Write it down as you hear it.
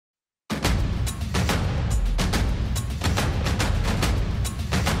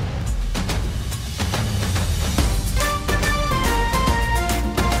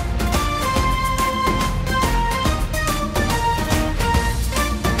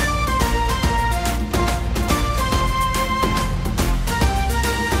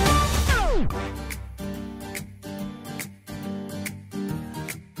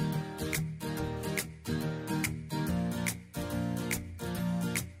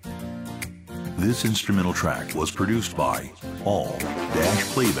This instrumental track was produced by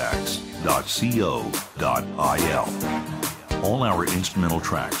all-playbacks.co.il. All our instrumental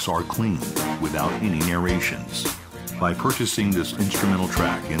tracks are clean, without any narrations. By purchasing this instrumental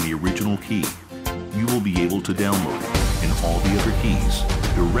track in the original key, you will be able to download it and all the other keys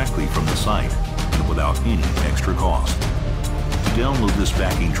directly from the site and without any extra cost. To download this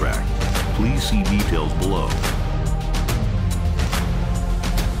backing track, please see details below.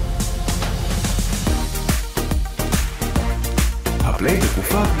 הפלייבק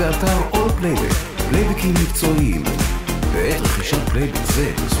הופק באתר all-playbacks, פלייבקים מקצועיים. בעת רכישת פלייבק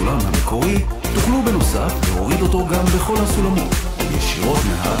זה בסולם המקורי, תוכלו בנוסף להוריד אותו גם בכל הסולמות, ישירות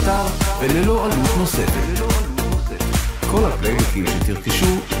מהאתר וללא עלות נוספת. כל הפלייבקים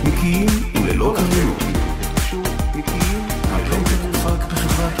שתרכשו נקיים וללא קריינות. הפלייבק הופק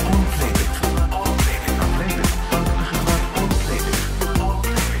בחברת all-playbacks.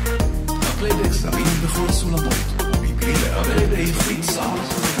 הפלייבק זמין בכל הסולמות. בלי לאבד איכות סאונד.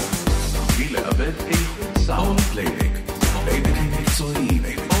 בלי לאבד איכות סאונד. פלייבק. פלייבקים מקצועיים.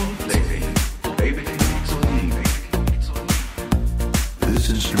 פלייבקים מקצועיים. This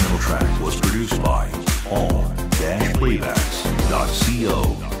instrumental track was produced by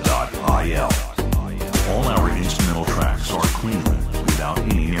all-playbacks.co.il. All our instrumental tracks are clean, without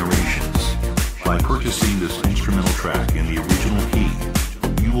any narrations. By purchasing this instrumental track in the original key,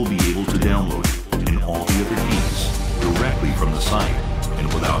 you will be able to download it and all the other keys directly from the site and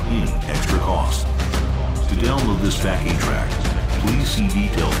without any extra cost. To download this backing track, please see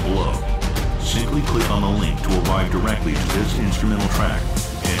details below. Simply click on the link to arrive directly to this instrumental track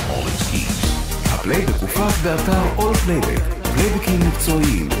and all its keys. הפלייבק הופק באתר all-playbacks, פלייבקים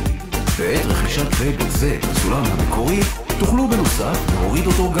מקצועיים. בעת רכישת פלייבק זה בסולם המקורי, תוכלו בנוסף להוריד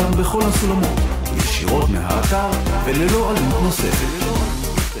אותו גם בכל הסולמות, ישירות מהאתר וללא עלות נוספת.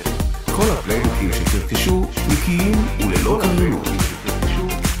 כל הפלייבקים שתרכשו נקיים וללא קריינות.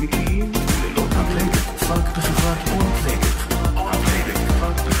 הפלייבק הופק בחברת all-playbacks.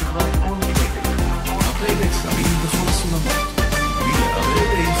 הפלייבק זמין בכל הסולמות. בלי לאבד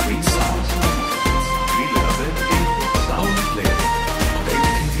איכות סאונד. בלי לאבד איכות סאונד.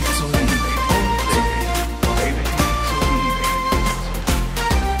 פלייבקים מקצועיים. פלייבקים מקצועיים.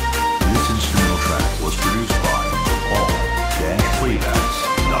 This instrumental track was produced by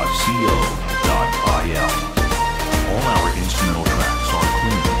all-playbacks.co.il. All our instrumental tracks are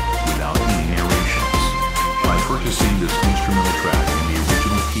clean, without any narrations. By purchasing this instrumental track in the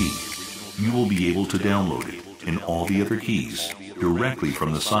original key, you will be able to download it and all the other keys directly from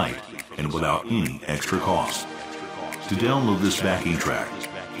the site and without any extra cost. To download this backing track,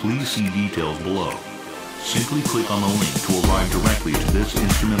 please see details below. Simply click on the link to arrive directly to this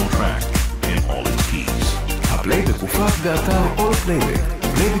instrumental track and all its keys. הפלייבק הופק באתר all-playbacks,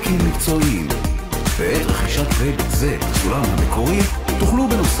 פלייבקים מקצועיים. בעת רכישת פלייבק זה בסולם המקורי, תוכלו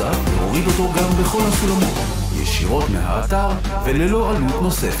בנוסף להוריד אותו גם בכל הסולמות, ישירות מהאתר וללא עלות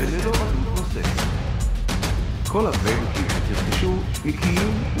נוספת. כל הפלייבקים שתרכשו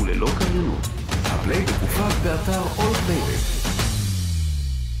נקיים וללא קריינות. הפלייבק הופק באתר all-playbacks.